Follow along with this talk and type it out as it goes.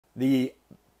The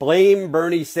blame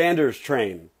Bernie Sanders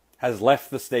train has left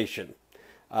the station.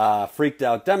 Freaked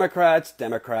out Democrats,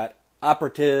 Democrat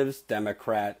operatives,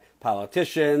 Democrat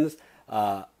politicians,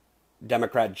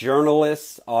 Democrat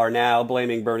journalists are now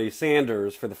blaming Bernie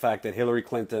Sanders for the fact that Hillary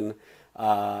Clinton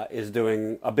is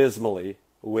doing abysmally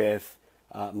with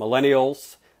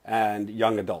millennials and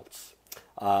young adults.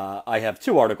 I have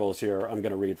two articles here I'm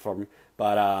going to read from,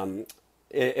 but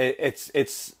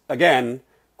it's again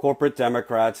corporate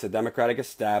Democrats, the Democratic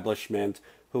establishment,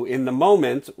 who in the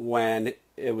moment when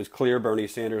it was clear Bernie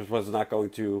Sanders was not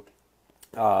going to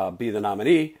be the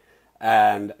nominee,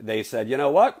 and they said, you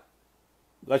know what?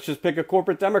 Let's just pick a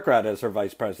corporate Democrat as her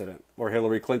vice president, or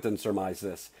Hillary Clinton surmised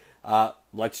this.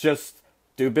 Let's just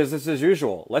do business as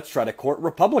usual. Let's try to court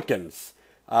Republicans.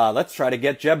 Let's try to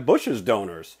get Jeb Bush's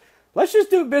donors. Let's just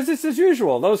do business as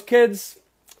usual. Those kids,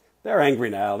 they're angry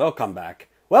now. They'll come back.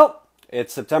 Well,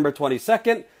 it's September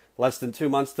 22nd, less than 2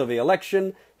 months till the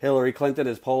election. Hillary Clinton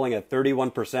is polling at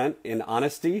 31% in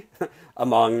honesty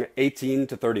among 18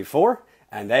 to 34,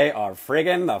 and they are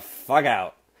friggin' the fuck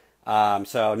out.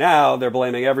 So now they're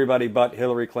blaming everybody but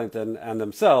Hillary Clinton and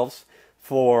themselves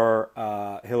for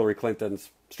Hillary Clinton's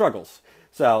struggles.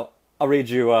 So I'll read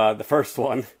you the first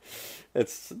one.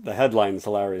 The headline's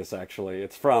hilarious, actually.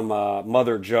 It's from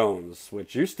Mother Jones,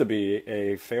 which used to be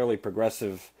a fairly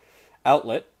progressive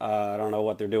outlet. I don't know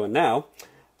what they're doing now.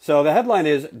 So the headline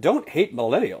is, "Don't hate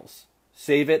millennials.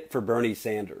 Save it for Bernie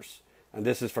Sanders." And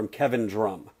this is from Kevin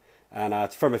Drum. And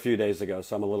it's from a few days ago,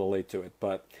 so I'm a little late to it.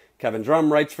 But Kevin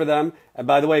Drum writes for them. And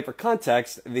by the way, for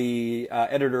context, the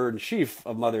editor-in-chief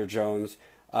of Mother Jones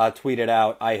tweeted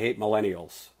out, "I hate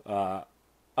millennials."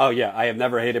 Oh, yeah, I have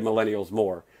never hated millennials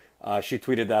more. She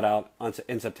tweeted that out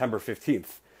in September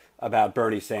 15th about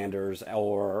Bernie Sanders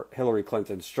or Hillary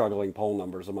Clinton's struggling poll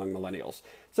numbers among millennials.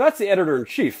 So that's the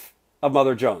editor-in-chief of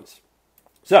Mother Jones.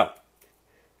 So,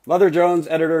 Mother Jones,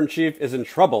 editor-in-chief, is in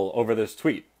trouble over this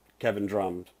tweet, Kevin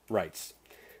Drum writes.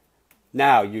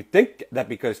 Now, you'd think that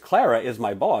because Clara is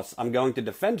my boss, I'm going to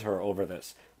defend her over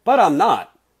this. But I'm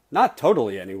not. Not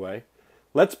totally, anyway.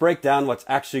 Let's break down what's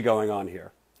actually going on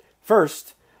here.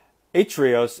 First,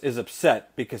 Atrios is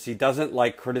upset because he doesn't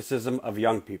like criticism of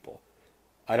young people.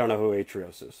 I don't know who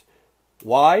Atrios is.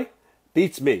 Why?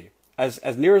 Beats me. As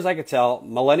near as I could tell,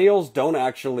 millennials don't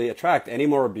actually attract any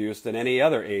more abuse than any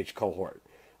other age cohort.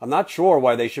 I'm not sure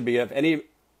why they should be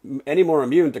any more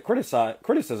immune to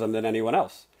criticism than anyone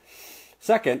else.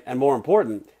 Second, and more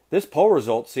important, this poll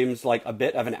result seems like a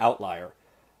bit of an outlier.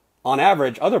 On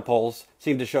average, other polls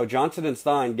seem to show Johnson and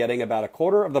Stein getting about a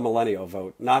quarter of the millennial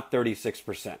vote, not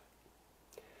 36%.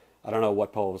 I don't know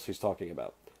what polls he's talking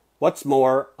about. What's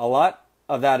more, a lot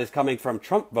of that is coming from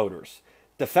Trump voters.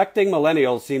 Defecting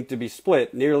millennials seem to be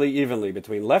split nearly evenly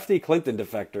between lefty Clinton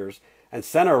defectors and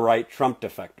center-right Trump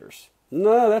defectors.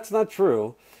 No, that's not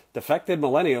true. Defected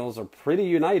millennials are pretty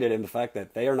united in the fact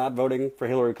that they are not voting for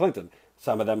Hillary Clinton.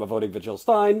 Some of them are voting for Jill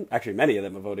Stein. Actually, many of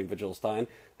them are voting for Jill Stein,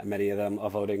 and many of them are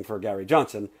voting for Gary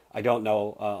Johnson. I don't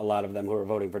know a lot of them who are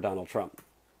voting for Donald Trump.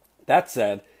 That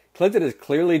said, Clinton is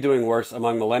clearly doing worse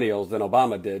among millennials than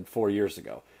Obama did 4 years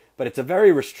ago. But it's a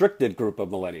very restricted group of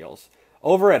millennials.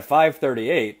 Over at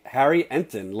 538, Harry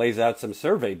Enton lays out some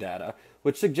survey data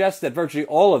which suggests that virtually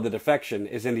all of the defection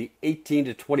is in the 18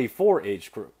 to 24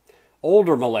 age group.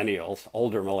 Older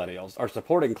millennials are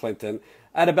supporting Clinton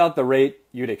at about the rate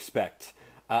you'd expect.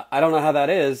 I don't know how that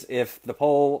is if the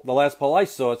last poll I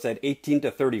saw, it said 18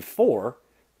 to 34,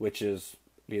 which is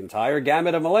the entire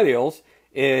gamut of millennials,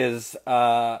 is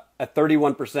at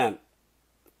 31%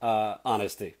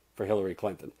 honesty for Hillary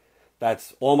Clinton.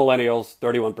 That's all millennials,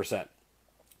 31%.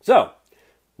 So,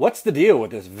 what's the deal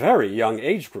with this very young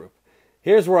age group?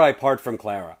 Here's where I part from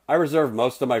Clara. I reserve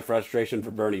most of my frustration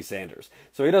for Bernie Sanders.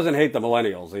 So he doesn't hate the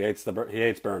millennials, he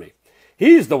hates Bernie.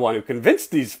 He's the one who convinced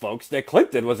these folks that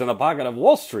Clinton was in the pocket of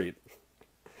Wall Street.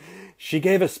 She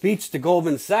gave a speech to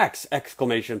Goldman Sachs, !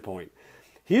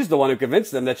 He's the one who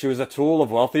convinced them that she was a tool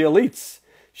of wealthy elites.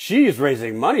 She's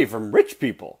raising money from rich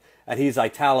people. And he's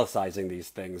italicizing these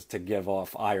things to give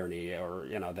off irony or,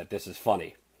 that this is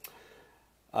funny.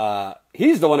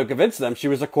 He's the one who convinced them she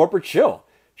was a corporate shill.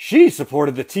 She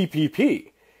supported the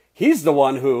TPP. He's the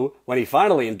one who, when he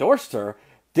finally endorsed her,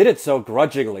 did it so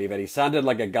grudgingly that he sounded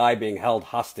like a guy being held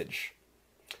hostage.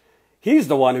 He's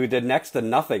the one who did next to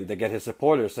nothing to get his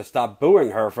supporters to stop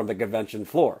booing her from the convention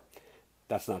floor.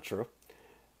 That's not true.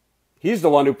 He's the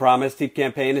one who promised he'd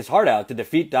campaign his heart out to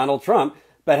defeat Donald Trump,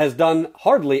 but has done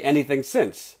hardly anything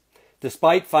since,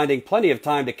 despite finding plenty of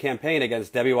time to campaign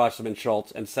against Debbie Wasserman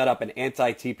Schultz and set up an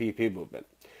anti-TPP movement.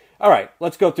 All right,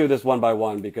 let's go through this one by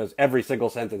one because every single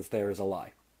sentence there is a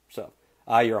lie. So,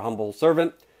 I, your humble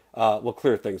servant, will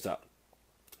clear things up.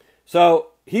 So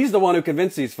he's the one who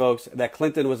convinced these folks that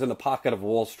Clinton was in the pocket of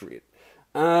Wall Street.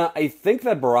 I think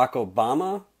that Barack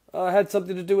Obama had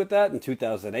something to do with that in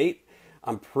 2008.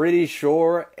 I'm pretty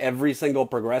sure every single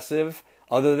progressive,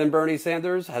 other than Bernie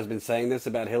Sanders, has been saying this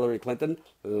about Hillary Clinton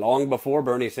long before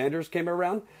Bernie Sanders came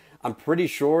around. I'm pretty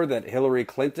sure that Hillary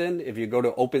Clinton, if you go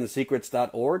to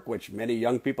opensecrets.org, which many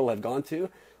young people have gone to,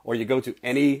 or you go to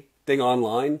anything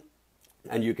online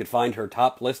and you could find her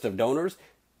top list of donors,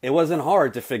 it wasn't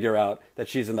hard to figure out that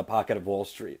she's in the pocket of Wall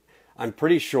Street. I'm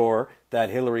pretty sure that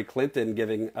Hillary Clinton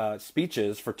giving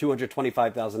speeches for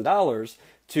 $225,000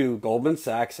 to Goldman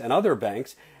Sachs and other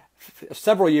banks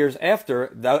several years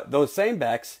after those same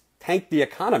banks tanked the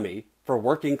economy for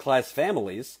working class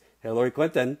families. Hillary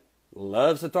Clinton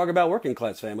loves to talk about working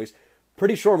class families.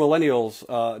 Pretty sure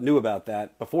millennials knew about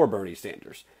that before Bernie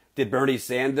Sanders. Did Bernie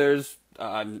Sanders,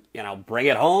 bring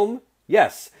it home?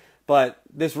 Yes. But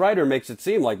this writer makes it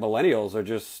seem like millennials are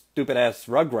just stupid-ass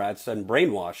rugrats and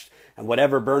brainwashed. And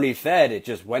whatever Bernie fed, it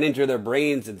just went into their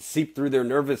brains and seeped through their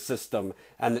nervous system.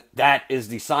 And that is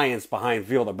the science behind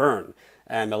Feel the Burn.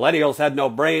 And millennials had no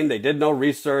brain. They did no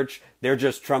research. They're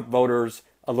just Trump voters,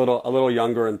 a little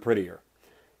younger and prettier.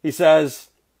 He says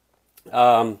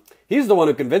he's the one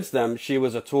who convinced them she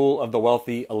was a tool of the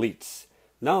wealthy elites.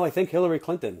 No, I think Hillary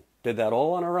Clinton did that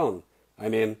all on her own. I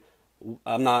mean,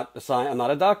 I'm not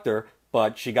a doctor,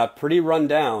 but she got pretty run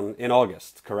down in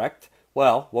August, correct?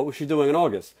 Well, what was she doing in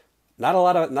August? Not a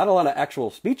lot of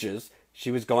actual speeches. She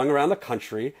was going around the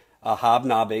country,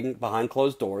 hobnobbing behind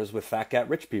closed doors with fat cat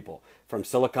rich people, from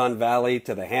Silicon Valley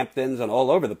to the Hamptons and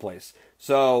all over the place.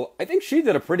 So I think she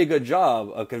did a pretty good job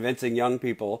of convincing young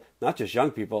people, not just young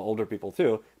people, older people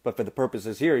too, but for the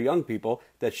purposes here, young people,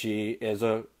 that she is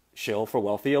a shill for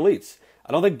wealthy elites.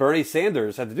 I don't think Bernie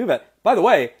Sanders had to do that. By the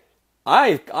way,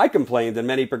 I complained, and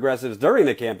many progressives during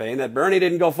the campaign, that Bernie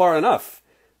didn't go far enough.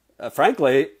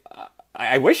 Frankly,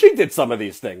 I wish he did some of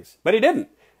these things, but he didn't.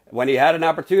 When he had an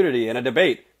opportunity in a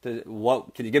debate, can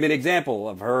you give me an example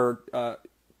of her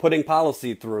putting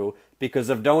policy through because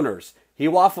of donors? He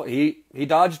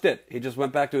dodged it. He just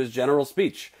went back to his general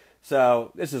speech.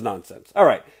 So this is nonsense. All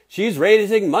right, she's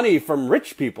raising money from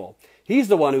rich people. He's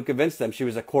the one who convinced them she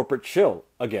was a corporate shill.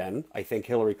 Again, I think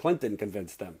Hillary Clinton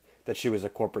convinced them that she was a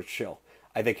corporate shill.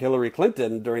 I think Hillary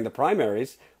Clinton, during the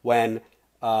primaries, when,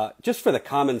 just for the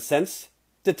common sense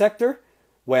detector,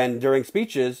 when during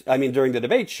the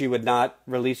debate, she would not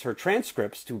release her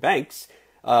transcripts to banks,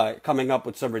 coming up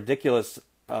with some ridiculous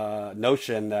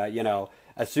notion that,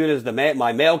 as soon as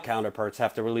my male counterparts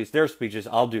have to release their speeches,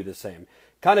 I'll do the same.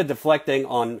 Kind of deflecting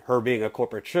on her being a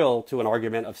corporate shill to an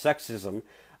argument of sexism.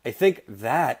 I think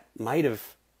that might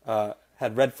have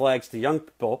had red flags to young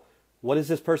people. What is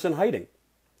this person hiding?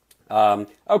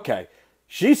 Okay,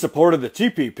 she supported the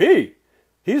TPP.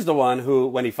 He's the one who,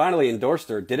 when he finally endorsed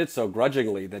her, did it so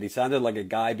grudgingly that he sounded like a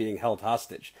guy being held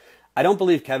hostage. I don't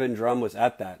believe Kevin Drum was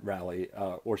at that rally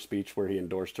or speech where he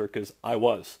endorsed her, because I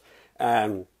was.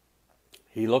 And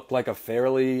he looked like a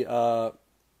fairly,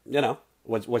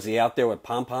 was he out there with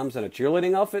pom-poms and a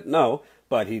cheerleading outfit? No,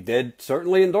 but he did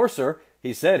certainly endorse her.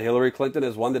 He said Hillary Clinton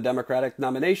has won the Democratic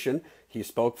nomination. He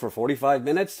spoke for 45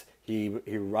 minutes. He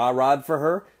rah-rahed for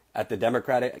her at the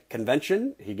Democratic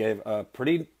convention. He gave a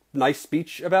pretty nice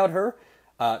speech about her.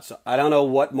 So I don't know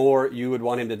what more you would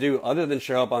want him to do other than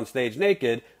show up on stage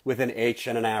naked with an H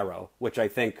and an arrow, which I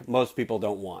think most people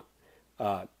don't want.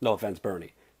 No offense,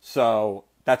 Bernie. So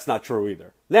that's not true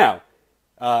either. Now,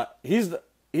 he's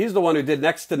the one who did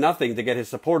next to nothing to get his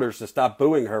supporters to stop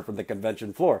booing her from the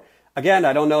convention floor. Again,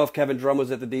 I don't know if Kevin Drum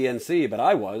was at the DNC, but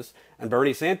I was. And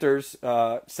Bernie Sanders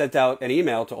sent out an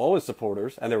email to all his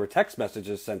supporters, and there were text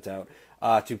messages sent out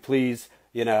to please,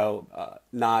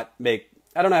 not make...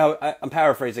 I don't know how... I'm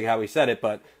paraphrasing how he said it,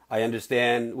 but I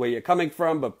understand where you're coming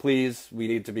from, but please, we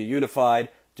need to be unified.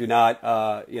 Do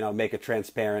not, make a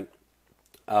transparent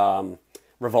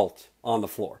revolt on the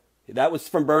floor. That was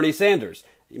from Bernie Sanders.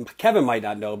 Kevin might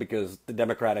not know because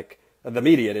the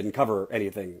media didn't cover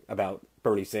anything about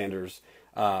Bernie Sanders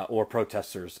or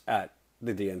protesters at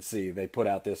the DNC. They put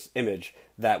out this image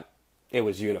that it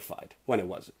was unified when it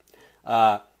wasn't.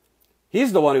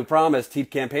 He's the one who promised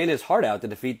he'd campaign his heart out to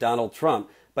defeat Donald Trump,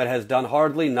 but has done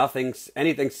hardly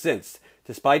anything since,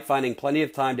 despite finding plenty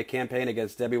of time to campaign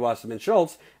against Debbie Wasserman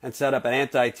Schultz and set up an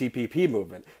anti-TPP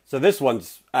movement. So this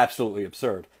one's absolutely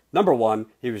absurd. Number one,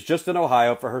 he was just in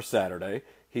Ohio for her Saturday.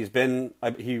 He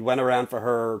went around for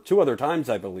her 2 other times,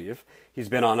 I believe. He's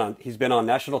been on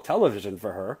national television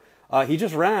for her. He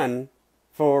just ran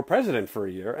for president for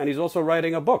a year, and he's also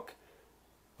writing a book.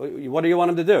 What do you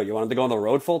want him to do? You want him to go on the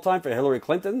road full time for Hillary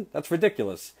Clinton? That's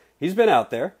ridiculous. He's been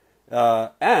out there.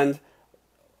 And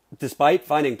despite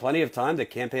finding plenty of time to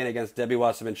campaign against Debbie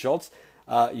Wasserman Schultz,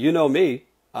 you know me,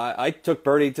 I took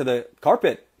Bernie to the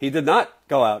carpet. He did not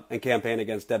go out and campaign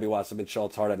against Debbie Wasserman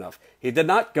Schultz hard enough. He did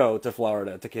not go to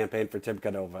Florida to campaign for Tim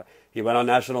Canova. He went on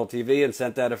national TV and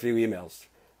sent out a few emails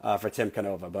for Tim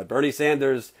Canova. But Bernie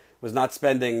Sanders was not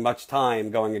spending much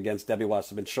time going against Debbie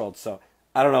Wasserman Schultz. So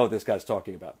I don't know what this guy's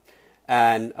talking about.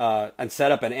 And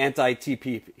set up an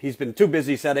anti-TPP. He's been too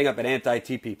busy setting up an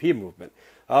anti-TPP movement.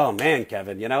 Oh, man,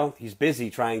 Kevin, he's busy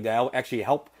trying to actually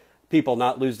help people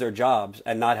not lose their jobs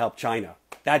and not help China.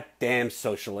 That damn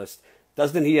socialist.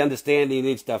 Doesn't he understand he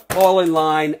needs to fall in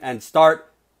line and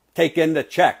start taking the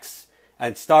checks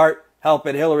and start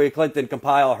helping Hillary Clinton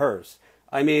compile hers?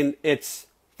 I mean, it's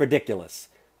ridiculous.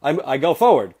 I go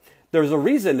forward. There's a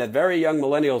reason that very young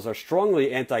millennials are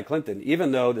strongly anti-Clinton,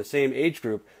 even though the same age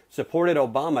group supported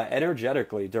Obama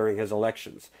energetically during his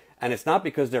elections. And it's not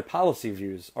because their policy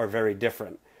views are very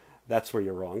different. That's where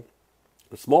you're wrong.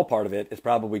 A small part of it is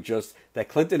probably just that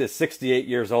Clinton is 68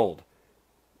 years old,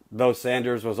 though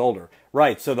Sanders was older.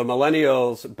 Right, so the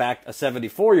millennials backed a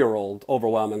 74-year-old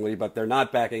overwhelmingly, but they're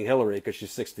not backing Hillary because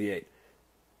she's 68.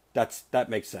 That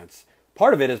makes sense.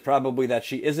 Part of it is probably that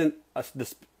she isn't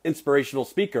the inspirational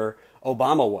speaker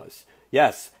Obama was.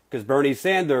 Yes, because Bernie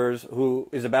Sanders, who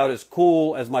is about as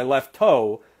cool as my left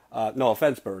toe, no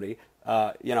offense, Bernie,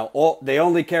 they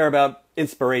only care about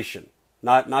inspiration,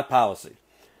 not policy.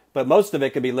 But most of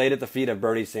it can be laid at the feet of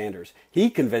Bernie Sanders. He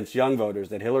convinced young voters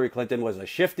that Hillary Clinton was a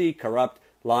shifty, corrupt,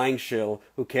 lying shill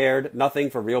who cared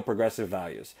nothing for real progressive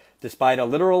values, despite a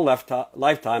literal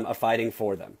lifetime of fighting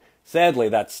for them. Sadly,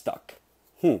 that stuck.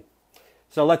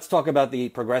 So let's talk about the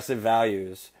progressive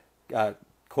values.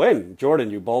 Quinn, Jordan,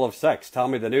 you bowl of sex, tell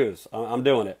me the news. I'm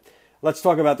doing it. Let's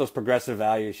talk about those progressive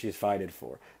values she's fighting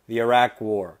for. The Iraq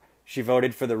War. She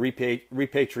voted for the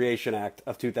Repatriation Act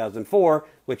of 2004,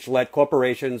 which let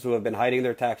corporations who have been hiding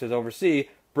their taxes overseas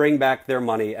bring back their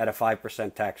money at a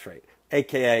 5% tax rate,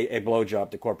 a.k.a. a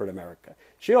blowjob to corporate America.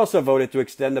 She also voted to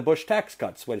extend the Bush tax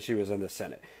cuts when she was in the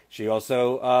Senate. She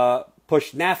also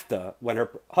pushed NAFTA when her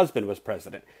husband was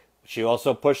president. She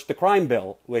also pushed the crime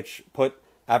bill, which put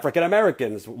African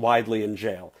Americans widely in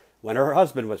jail when her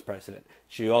husband was president.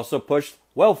 She also pushed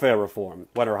welfare reform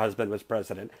when her husband was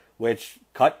president, which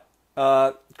cut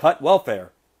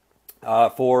welfare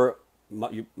for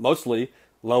mostly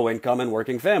low-income and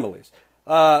working families.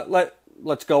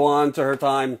 Let's go on to her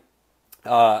time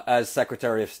as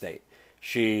Secretary of State.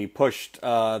 She pushed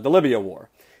the Libya war.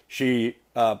 She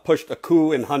pushed a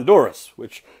coup in Honduras,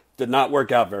 which did not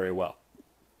work out very well.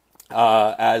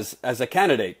 As a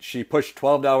candidate, she pushed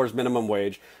 $12 minimum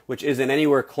wage, which isn't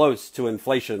anywhere close to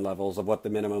inflation levels of what the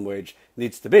minimum wage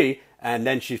needs to be. And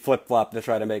then she flip-flopped to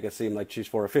try to make it seem like she's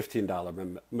for a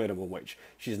 $15 minimum wage.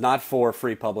 She's not for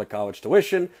free public college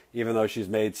tuition, even though she's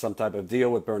made some type of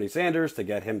deal with Bernie Sanders to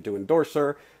get him to endorse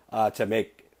her, to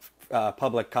make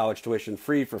public college tuition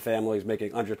free for families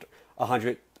making under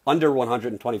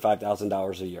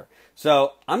 $125,000 a year.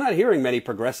 So I'm not hearing many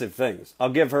progressive things. I'll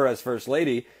give her, as First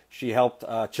Lady, she helped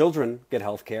children get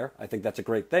health care. I think that's a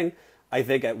great thing. I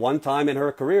think at one time in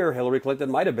her career, Hillary Clinton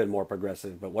might have been more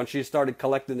progressive. But once she started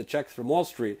collecting the checks from Wall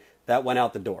Street, that went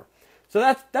out the door.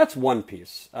 So that's one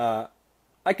piece. I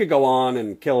could go on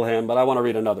and kill him, but I want to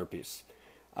read another piece.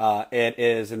 It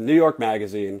is in New York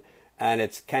Magazine, and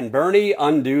it's Can Bernie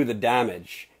Undo the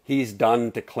Damage He's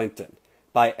Done to Clinton?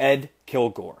 By Ed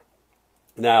Kilgore.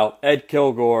 Now, Ed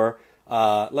Kilgore,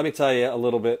 let me tell you a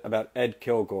little bit about Ed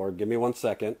Kilgore. Give me 1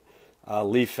 second.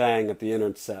 Lee Fang at the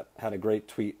Intercept had a great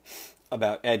tweet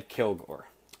about Ed Kilgore.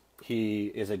 He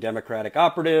is a Democratic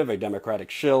operative, a Democratic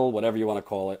shill, whatever you want to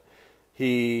call it.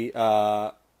 He,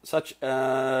 such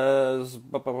as...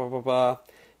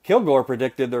 Kilgore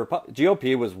predicted the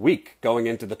GOP was weak going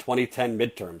into the 2010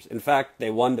 midterms. In fact,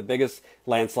 they won the biggest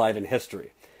landslide in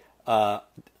history.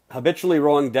 Habitually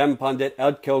wrong Dem pundit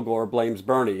Ed Kilgore blames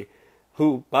Bernie,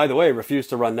 who, by the way, refused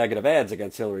to run negative ads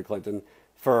against Hillary Clinton,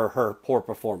 for her poor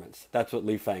performance. That's what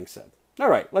Lee Fang said. All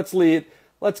right, let's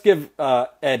give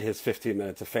Ed his 15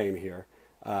 minutes of fame here.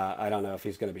 I don't know if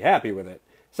he's going to be happy with it.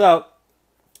 So,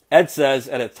 Ed says,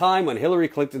 at a time when Hillary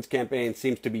Clinton's campaign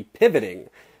seems to be pivoting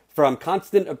from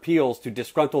constant appeals to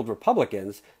disgruntled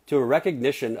Republicans to a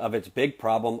recognition of its big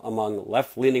problem among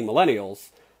left-leaning millennials,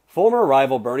 former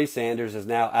rival Bernie Sanders is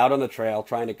now out on the trail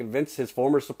trying to convince his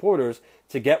former supporters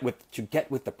to get with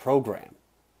the program.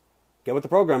 Get with the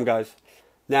program, guys.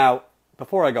 Now,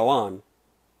 before I go on,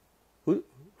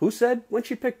 who said when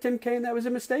she picked Tim Kaine that was a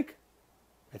mistake?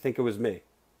 I think it was me.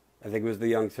 I think it was the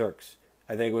Young Turks.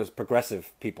 I think it was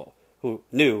progressive people who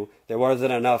knew there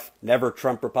wasn't enough never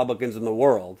Trump Republicans in the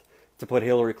world to put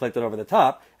Hillary Clinton over the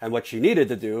top. And what she needed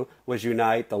to do was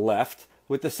unite the left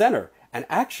with the center and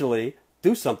actually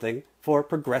do something for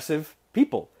progressive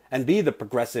people and be the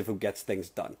progressive who gets things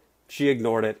done. She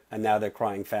ignored it, and now they're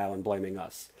crying foul and blaming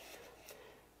us.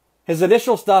 His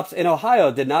initial stops in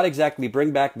Ohio did not exactly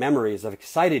bring back memories of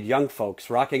excited young folks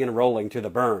rocking and rolling to the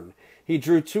burn. He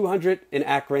drew 200 in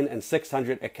Akron and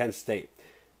 600 at Kent State.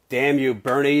 Damn you,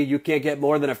 Bernie, you can't get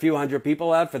more than a few hundred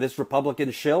people out for this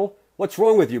Republican shill? What's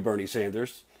wrong with you, Bernie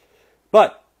Sanders?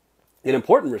 But, in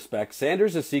important respects,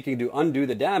 Sanders is seeking to undo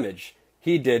the damage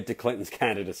he did to Clinton's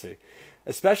candidacy,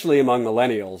 especially among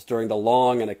millennials during the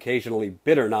long and occasionally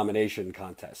bitter nomination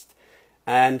contest.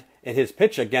 And in his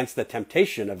pitch against the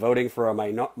temptation of voting for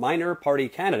a minor party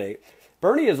candidate,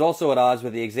 Bernie is also at odds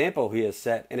with the example he has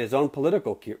set in his own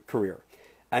political career,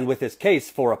 and with his case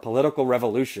for a political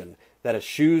revolution that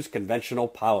eschews conventional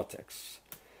politics.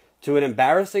 To an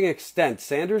embarrassing extent,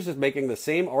 Sanders is making the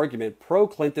same argument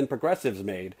pro-Clinton progressives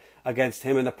made against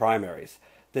him in the primaries.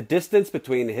 The distance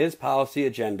between his policy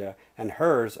agenda and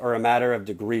hers are a matter of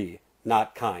degree,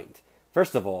 not kind.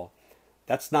 First of all,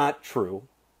 that's not true.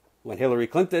 When Hillary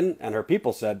Clinton and her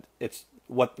people said it's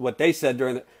what they said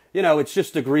during the, it's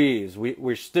just degrees.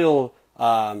 We're still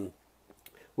on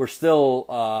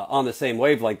the same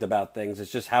wavelength about things.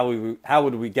 It's just how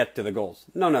would we get to the goals?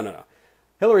 No.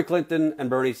 Hillary Clinton and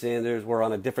Bernie Sanders were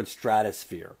on a different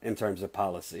stratosphere in terms of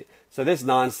policy. So this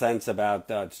nonsense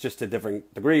about it's just to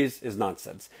different degrees is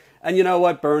nonsense. And you know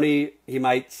what, Bernie, he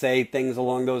might say things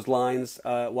along those lines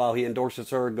while he endorses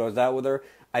her and goes out with her.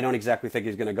 I don't exactly think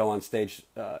he's going to go on stage,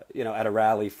 at a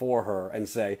rally for her and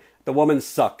say, the woman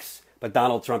sucks, but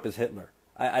Donald Trump is Hitler.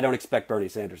 I don't expect Bernie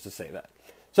Sanders to say that.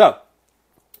 So,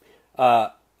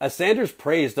 as Sanders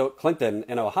praised Clinton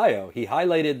in Ohio, he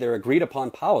highlighted their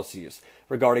agreed-upon policies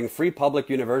regarding free public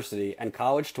university and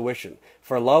college tuition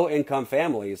for low-income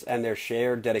families and their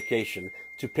shared dedication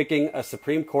to picking a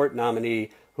Supreme Court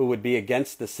nominee who would be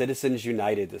against the Citizens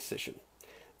United decision.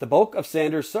 The bulk of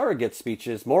Sanders' surrogate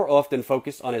speeches more often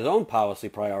focus on his own policy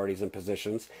priorities and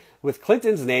positions, with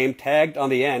Clinton's name tagged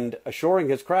on the end, assuring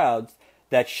his crowds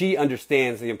that she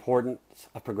understands the importance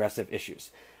of progressive issues.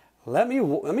 Let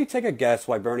me take a guess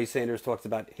why Bernie Sanders talks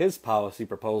about his policy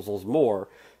proposals more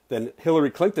than Hillary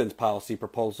Clinton's policy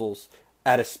proposals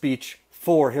at a speech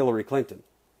for Hillary Clinton.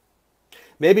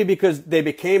 Maybe because they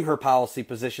became her policy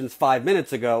positions 5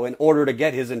 minutes ago in order to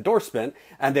get his endorsement,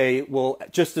 and they will,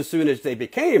 just as soon as they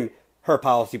became her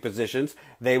policy positions,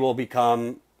 they will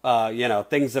become,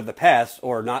 things of the past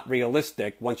or not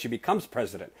realistic once she becomes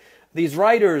president. These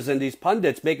writers and these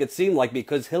pundits make it seem like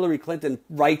because Hillary Clinton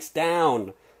writes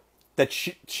down that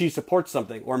she supports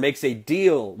something or makes a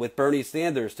deal with Bernie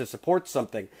Sanders to support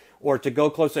something or to go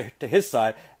closer to his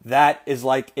side, that is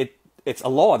like it's a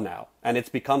law now, and it's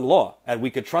become law, and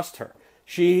we could trust her.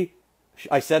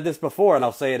 I said this before, and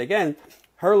I'll say it again,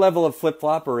 her level of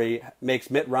flip-floppery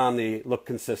makes Mitt Romney look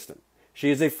consistent.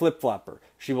 She is a flip-flopper.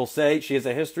 She will say, she has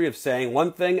a history of saying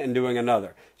one thing and doing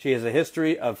another. She has a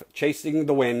history of chasing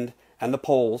the wind and the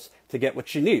polls to get what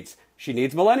she needs. She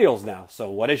needs millennials now,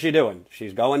 so what is she doing?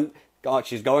 She's going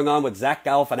on with Zach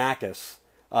Galifianakis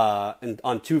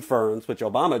on Two Ferns, which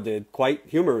Obama did quite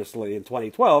humorously in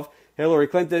 2012. Hillary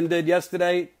Clinton did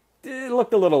yesterday. It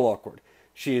looked a little awkward.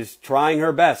 She's trying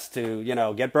her best to,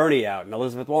 get Bernie out and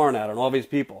Elizabeth Warren out and all these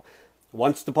people.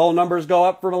 Once the poll numbers go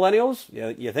up for millennials,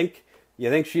 you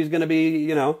think she's going to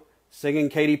be, singing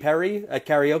Katy Perry at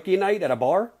karaoke night at a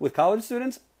bar with college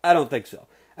students? I don't think so.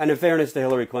 And in fairness to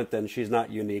Hillary Clinton, she's not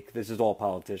unique. This is all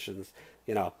politicians.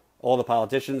 All the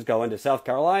politicians go into South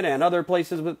Carolina and other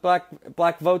places with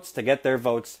black votes to get their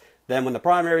votes. Then when the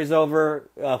primary's over,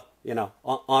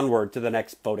 onward to the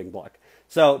next voting block.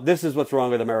 So this is what's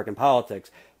wrong with American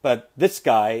politics. But this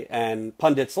guy and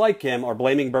pundits like him are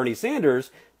blaming Bernie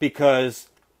Sanders because,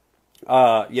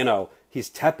 he's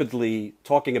tepidly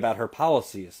talking about her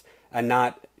policies and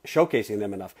not showcasing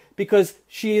them enough because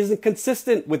she isn't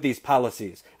consistent with these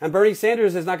policies. And Bernie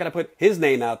Sanders is not going to put his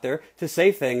name out there to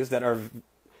say things that are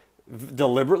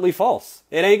deliberately false.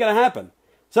 It ain't going to happen.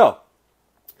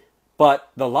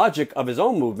 But the logic of his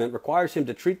own movement requires him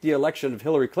to treat the election of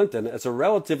Hillary Clinton as a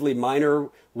relatively minor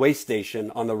way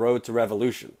station on the road to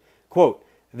revolution. Quote,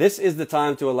 this is the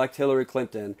time to elect Hillary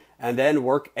Clinton and then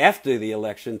work after the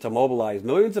election to mobilize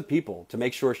millions of people to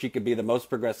make sure she can be the most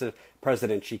progressive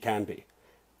president she can be.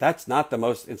 That's not the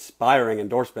most inspiring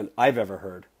endorsement I've ever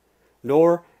heard.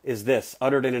 Nor is this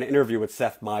uttered in an interview with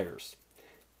Seth Meyers.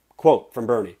 Quote from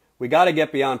Bernie, we got to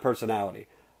get beyond personality.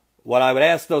 What I would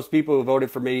ask those people who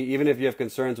voted for me, even if you have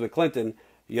concerns with Clinton,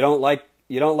 you don't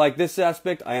like this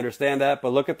aspect, I understand that,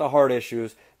 but look at the hard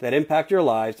issues that impact your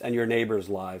lives and your neighbors'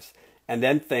 lives. and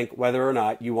then think whether or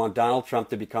not you want Donald Trump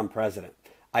to become president.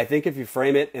 I think if you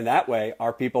frame it in that way,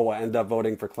 our people will end up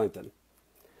voting for Clinton.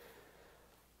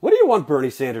 What do you want Bernie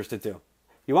Sanders to do?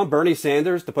 You want Bernie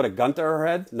Sanders to put a gun to her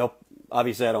head? Nope.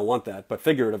 Obviously, I don't want that, but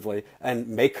figuratively, and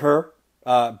make her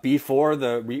be for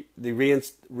the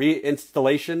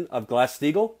reinstallation of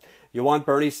Glass-Steagall? You want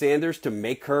Bernie Sanders to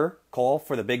make her call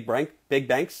for the big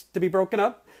banks to be broken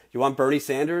up? You want Bernie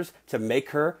Sanders to make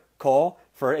her call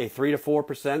for a 3 to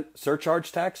 4%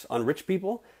 surcharge tax on rich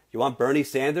people? You want Bernie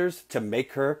Sanders to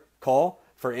make her call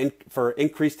for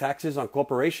increased taxes on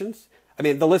corporations? I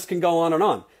mean, the list can go on and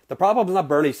on. The problem is not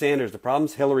Bernie Sanders. The problem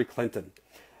is Hillary Clinton.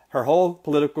 Her whole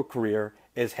political career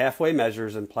is halfway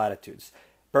measures and platitudes.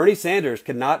 Bernie Sanders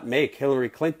cannot make Hillary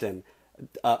Clinton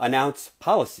announce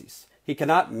policies. He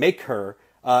cannot make her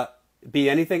be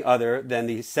anything other than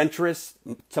the centrist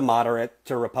to moderate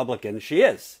to Republican she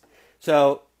is.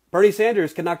 So Bernie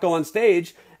Sanders cannot go on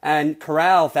stage and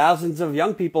corral thousands of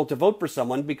young people to vote for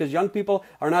someone, because young people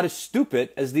are not as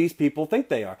stupid as these people think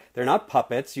they are. They're not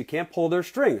puppets. You can't pull their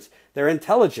strings. They're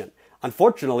intelligent.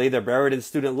 Unfortunately, they're buried in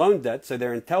student loan debt, so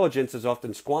their intelligence is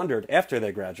often squandered after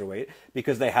they graduate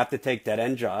because they have to take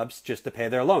dead-end jobs just to pay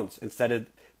their loans instead of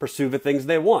pursue the things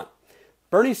they want.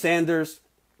 Bernie Sanders,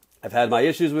 I've had my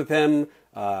issues with him.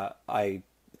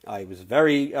 I was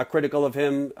very critical of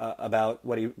him about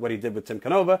what he did with Tim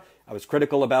Canova. I was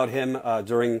critical about him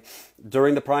during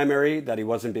the primary, that he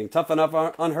wasn't being tough enough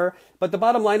on her. But the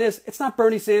bottom line is, it's not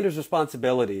Bernie Sanders'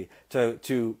 responsibility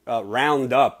to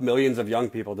round up millions of young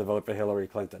people to vote for Hillary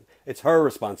Clinton. It's her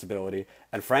responsibility.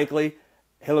 And frankly,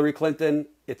 Hillary Clinton,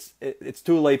 it's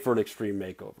too late for an extreme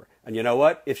makeover. And you know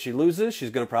what? If she loses,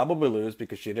 she's going to probably lose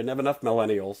because she didn't have enough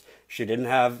millennials. She didn't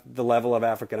have the level of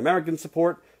African-American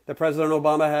support that President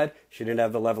Obama had. She didn't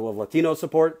have the level of Latino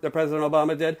support that President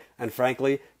Obama did. And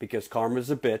frankly, because karma's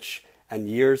a bitch, and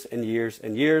years and years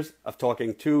and years of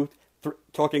talking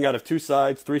out of two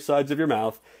sides, three sides of your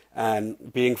mouth,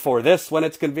 and being for this when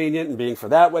it's convenient, and being for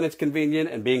that when it's convenient,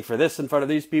 and being for this in front of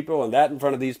these people and that in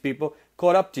front of these people,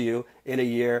 caught up to you in a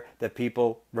year that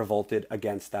people revolted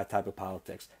against that type of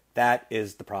politics. That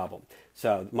is the problem.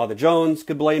 So Mother Jones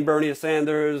could blame Bernie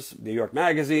Sanders. New York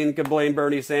Magazine could blame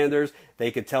Bernie Sanders. They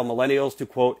could tell millennials to,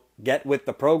 quote, get with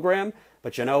the program.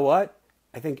 But you know what?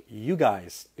 I think you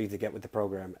guys need to get with the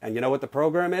program. And you know what the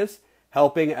program is?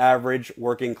 Helping average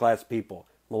working class people,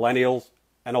 millennials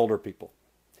and older people.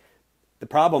 The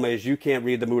problem is you can't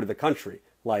read the mood of the country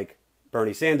like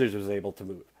Bernie Sanders was able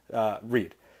to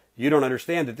read. You don't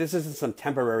understand that this isn't some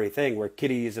temporary thing where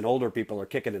kiddies and older people are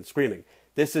kicking and screaming.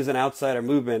 This is an outsider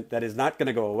movement that is not going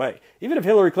to go away. Even if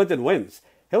Hillary Clinton wins,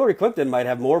 Hillary Clinton might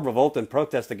have more revolt and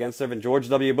protest against her than George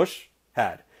W. Bush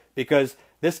had, because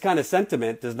this kind of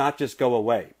sentiment does not just go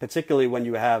away, particularly when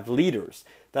you have leaders.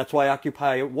 That's why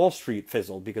Occupy Wall Street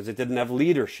fizzled, because it didn't have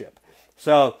leadership.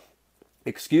 So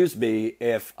excuse me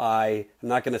if I am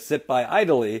not going to sit by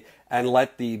idly and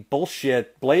let the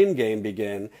bullshit blame game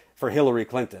begin for Hillary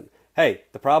Clinton. Hey,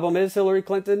 the problem is, Hillary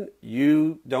Clinton,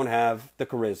 you don't have the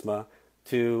charisma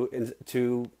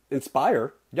to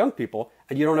inspire young people,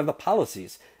 and you don't have the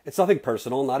policies. It's nothing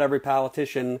personal. Not every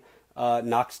politician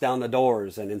knocks down the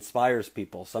doors and inspires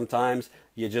people. Sometimes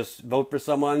you just vote for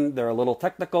someone, they're a little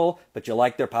technical, but you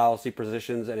like their policy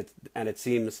positions, and it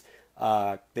seems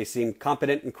they seem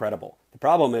competent and credible. The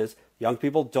problem is, young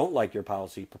people don't like your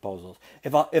policy proposals.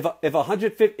 If you're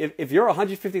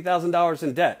 $150,000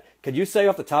 in debt, could you say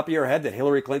off the top of your head that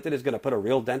Hillary Clinton is going to put a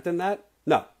real dent in that?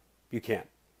 No, you can't.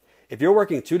 If you're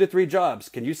working 2 to 3 jobs,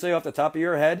 can you say off the top of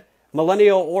your head,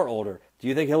 millennial or older, do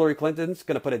you think Hillary Clinton's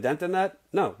going to put a dent in that?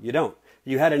 No, you don't.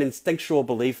 You had an instinctual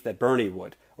belief that Bernie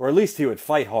would, or at least he would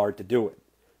fight hard to do it.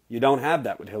 You don't have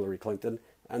that with Hillary Clinton,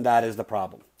 and that is the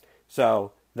problem.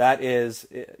 So that is,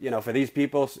 for these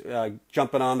people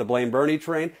jumping on the blame Bernie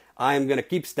train, I am going to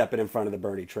keep stepping in front of the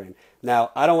Bernie train.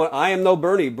 Now, I am no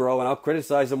Bernie, bro, and I'll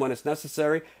criticize him when it's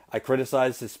necessary. I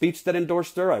criticized his speech that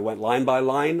endorsed her. I went line by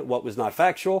line what was not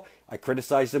factual. I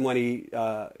criticized him when he,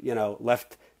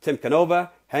 left Tim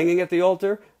Canova hanging at the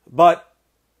altar. But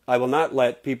I will not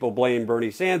let people blame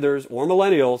Bernie Sanders or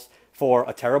millennials for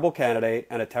a terrible candidate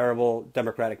and a terrible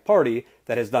Democratic Party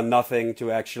that has done nothing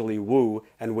to actually woo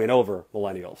and win over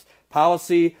millennials.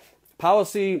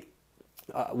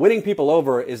 Winning people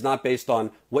over is not based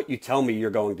on what you tell me you're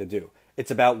going to do.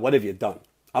 It's about what have you done.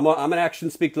 I'm an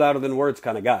actions speak louder than words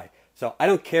kind of guy. So I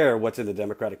don't care what's in the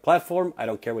Democratic platform. I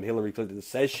don't care what Hillary Clinton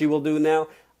says she will do now.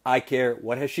 I care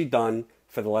what has she done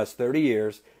for the last 30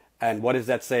 years and what does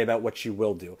that say about what she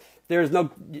will do.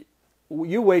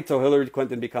 You wait till Hillary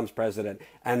Clinton becomes president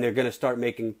and they're going to start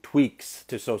making tweaks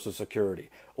to Social Security,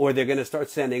 or they're going to start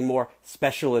sending more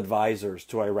special advisors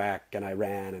to Iraq and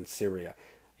Iran and Syria.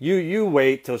 You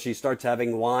wait till she starts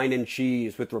having wine and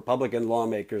cheese with Republican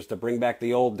lawmakers to bring back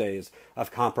the old days of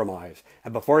compromise.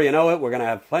 And before you know it, we're going to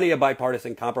have plenty of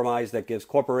bipartisan compromise that gives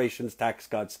corporations tax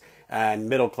cuts and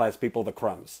middle-class people the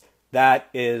crumbs. That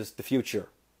is the future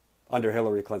under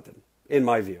Hillary Clinton, in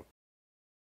my view.